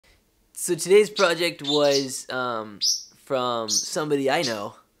So today's project was from somebody I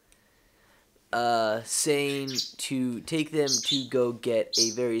know saying to take them to go get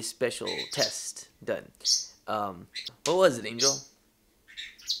a very special test done. What was it, Angel?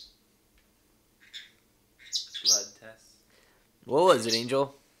 Blood test. What was it,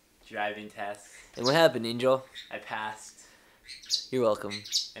 Angel? Driving test. And what happened, Angel? I passed. You're welcome.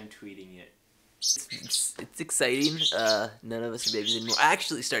 I'm tweeting it. It's exciting. None of us are babies anymore. I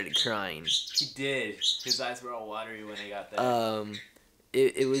actually started crying. He did. His eyes were all watery when I got there.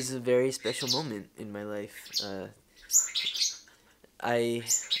 It was a very special moment in my life. I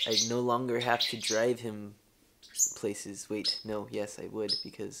no longer have to drive him places. Wait, no, yes, I would,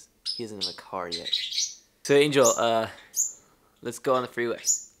 because he doesn't have a car yet. So, Angel, let's go on the freeway.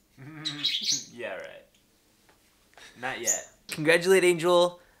 Yeah, right. Not yet. Congratulate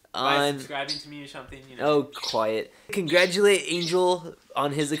Angel By on... subscribing to me or something, you know. Oh, quiet. Congratulate Angel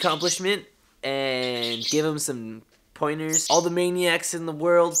on his accomplishment and give him some pointers. All the maniacs in the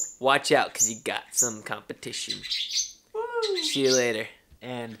world, watch out, because you got some competition. Woo! See you later.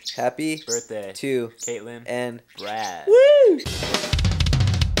 And Happy birthday to Caitlin and Brad. woo!